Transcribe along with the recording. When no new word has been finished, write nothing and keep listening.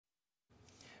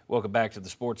Welcome back to the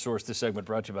Sports Source. This segment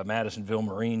brought to you by Madisonville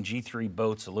Marine, G3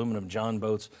 Boats, Aluminum John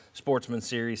Boats, Sportsman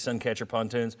Series, Suncatcher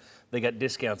Pontoons. They got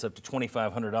discounts up to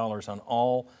 $2,500 on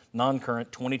all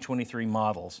non-current 2023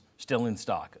 models still in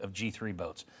stock of G3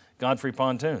 boats. Godfrey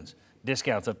Pontoons,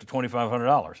 discounts up to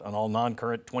 $2,500 on all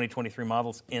non-current 2023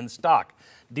 models in stock.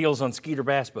 Deals on Skeeter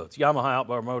bass boats, Yamaha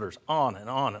outboard motors, on and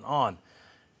on and on.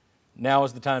 Now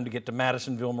is the time to get to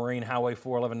Madisonville Marine, Highway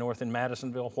 411 North in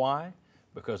Madisonville. Why?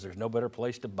 Because there's no better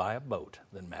place to buy a boat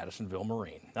than Madisonville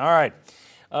Marine. All right,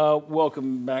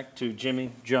 welcome back to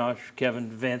Jimmy, Josh, Kevin,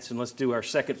 Vince, and let's do our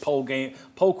second poll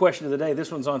question of the day.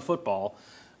 This one's on football.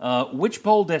 Which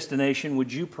bowl destination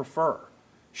would you prefer?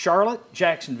 Charlotte,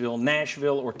 Jacksonville,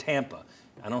 Nashville, or Tampa?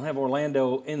 I don't have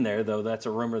Orlando in there, though. That's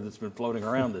a rumor that's been floating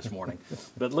around this morning.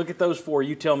 But look at those four.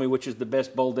 You tell me which is the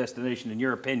best bowl destination in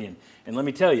your opinion. And let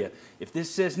me tell you, if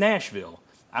this says Nashville,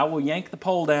 I will yank the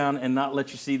poll down and not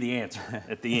let you see the answer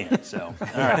at the end. So, all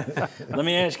right. Let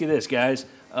me ask you this, guys.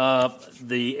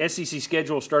 The SEC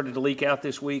schedule started to leak out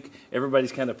this week.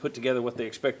 Everybody's kind of put together what they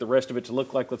expect the rest of it to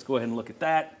look like. Let's go ahead and look at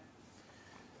that.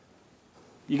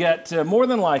 You got more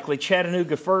than likely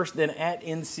Chattanooga first, then at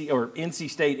NC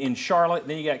State in Charlotte.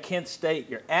 Then you got Kent State.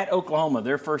 You're at Oklahoma.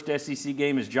 Their first SEC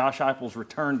game is Josh Heupel's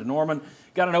return to Norman.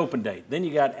 Got an open date. Then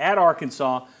you got at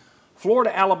Arkansas,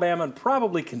 Florida, Alabama, and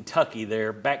probably Kentucky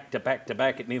there, back to back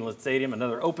at Neyland Stadium,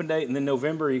 another open date. And then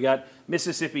November, you got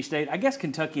Mississippi State. I guess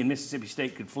Kentucky and Mississippi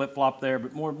State could flip-flop there,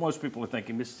 but most people are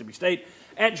thinking Mississippi State,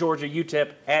 at Georgia,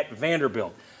 UTEP, at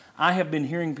Vanderbilt. I have been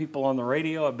hearing people on the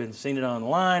radio. I've been seeing it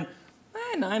online.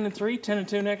 9-3,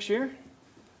 10-2 next year.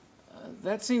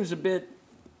 That seems a bit,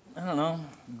 I don't know,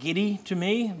 giddy to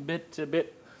me, a bit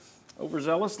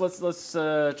overzealous. Let's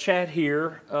chat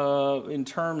here in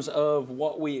terms of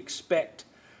what we expect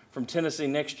from Tennessee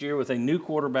next year with a new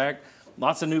quarterback,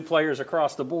 lots of new players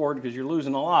across the board because you're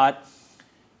losing a lot.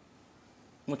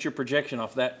 What's your projection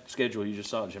off that schedule you just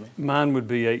saw, Jimmy? Mine would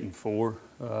be 8-4.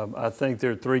 I think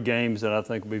there are three games that I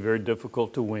think will be very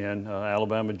difficult to win,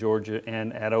 Alabama, Georgia,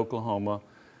 and at Oklahoma.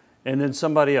 And then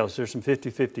somebody else. There's some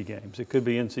 50-50 games. It could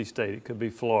be NC State. It could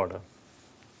be Florida.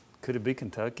 Could it be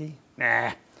Kentucky?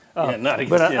 Nah. Yeah, not against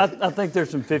but you. I think there's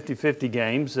some 50-50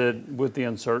 games that, with the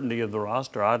uncertainty of the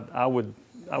roster, I would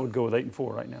go with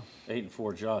 8-4 right now.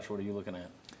 8-4, Josh. What are you looking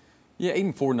at? Yeah,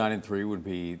 8-4, 9-3 would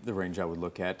be the range I would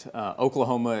look at.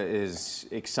 Oklahoma is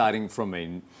exciting from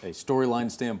a storyline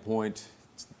standpoint.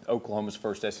 It's Oklahoma's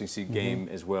first SEC game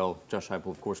as well. Josh Heupel,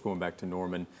 of course, going back to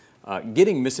Norman.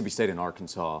 Getting Mississippi State and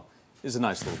Arkansas is a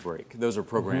nice little break. Those are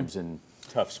programs in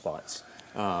tough spots.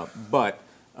 Jeff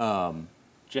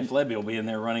Lebby will be in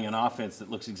there running an offense that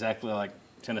looks exactly like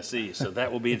Tennessee, so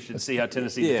that will be interesting to see how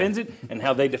Tennessee defends it and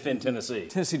how they defend Tennessee.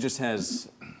 Tennessee just has,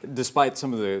 despite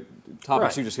some of the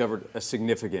topics you discovered, a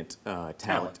significant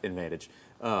talent advantage.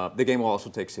 The game will also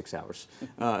take 6 hours,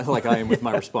 like I am with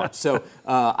my response. So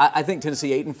I think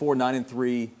Tennessee 8-4,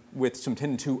 9-3 with some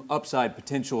 10-2 upside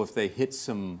potential if they hit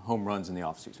some home runs in the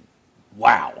offseason.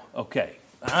 Wow. Okay.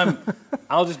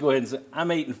 I'll just go ahead and say I'm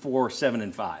 8-4,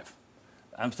 7-5.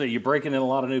 I'm saying you're breaking in a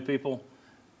lot of new people.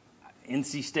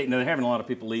 NC State, no, they're having a lot of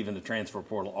people leaving the transfer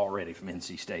portal already from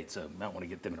NC State, so I might want to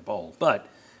get them in a bowl. But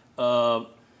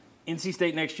NC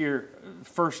State next year,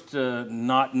 first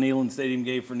not Neyland Stadium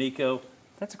game for Nico,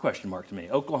 that's a question mark to me.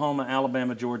 Oklahoma,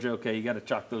 Alabama, Georgia, okay, you got to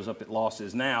chalk those up at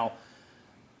losses now.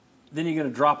 Then you're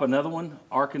going to drop another one,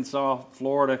 Arkansas,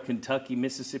 Florida, Kentucky,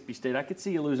 Mississippi State. I could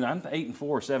see you losing. I'm 8-4,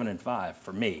 7-5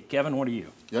 for me. Kevin, what are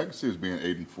you? Yeah, I can see us being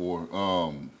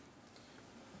 8-4.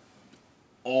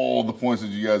 All the points that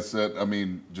you guys said, I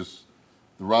mean, just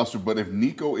the roster. But if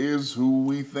Nico is who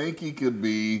we think he could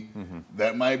be,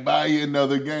 that might buy you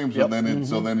another game. So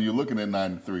so then you're looking at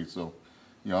 9-3. So,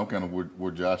 I'm kind of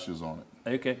where Josh is on it.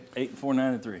 Okay,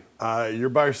 8-4, 9-3. You're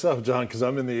by yourself, John, because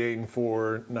I'm in the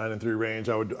 8-4, 9-3 range.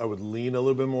 I would lean a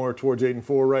little bit more towards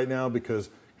 8-4 right now because,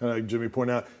 kind of like Jimmy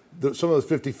pointed out, some of those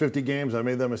 50-50 games, I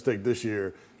made that mistake this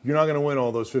year. You're not going to win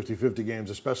all those 50-50 games,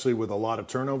 especially with a lot of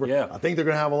turnover. Yeah. I think they're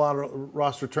going to have a lot of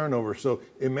roster turnover, so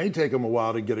it may take them a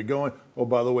while to get it going. Oh,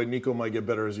 by the way, Nico might get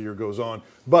better as the year goes on.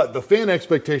 But the fan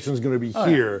expectation is going to be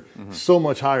so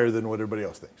much higher than what everybody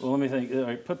else thinks. Well, let me think. All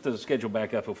right, put the schedule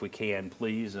back up if we can,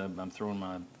 please. I'm throwing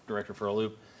my director for a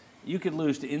loop. You could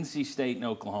lose to NC State and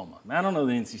Oklahoma. I don't know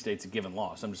that NC State's a given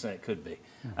loss. I'm just saying it could be.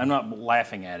 I'm not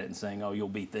laughing at it and saying, oh, you'll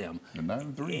beat them.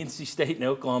 9-3. NC State and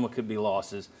Oklahoma could be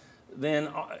losses. Then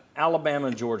Alabama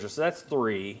and Georgia, so that's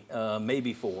 3,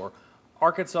 maybe 4.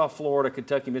 Arkansas, Florida,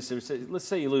 Kentucky, Mississippi. Let's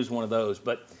say you lose one of those,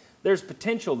 but there's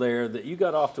potential there that you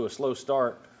got off to a slow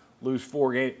start, lose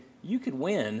 4 games. You could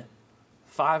win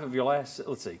 5 of your last.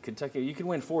 Let's see, Kentucky. You could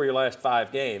win 4 of your last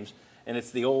 5 games, and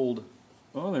it's the old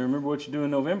Well, they remember what you do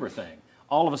in November thing.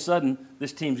 All of a sudden,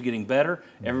 this team's getting better.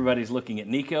 Everybody's looking at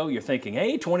Nico. You're thinking,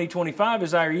 hey, 2025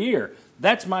 is our year.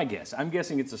 That's my guess. I'm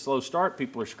guessing it's a slow start.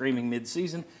 People are screaming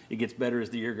mid-season. It gets better as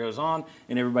the year goes on,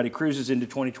 and everybody cruises into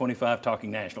 2025 talking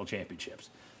national championships.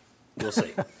 We'll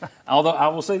see. Although I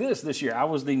will say this year, I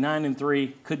was the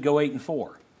 9-3, could go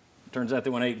 8-4. Turns out they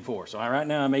went 8-4. So right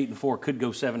now I'm 8-4, could go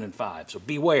 7-5. So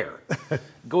beware.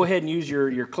 Go ahead and use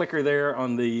your clicker there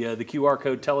on the QR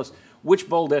code. Tell us which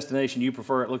bowl destination you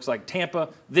prefer. It looks like Tampa,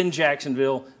 then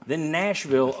Jacksonville, then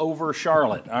Nashville over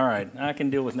Charlotte. All right, I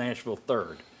can deal with Nashville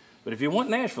third. But if you want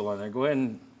Nashville on there, go ahead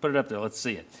and put it up there. Let's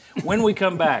see it. When we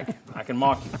come back, I can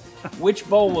mock you. Which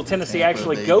bowl will Tennessee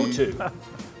actually go to?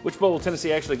 Which bowl will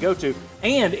Tennessee actually go to?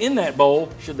 And in that bowl,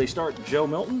 should they start Joe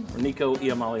Milton or Nico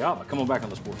Iamaleava? Come on back on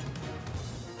the Sports.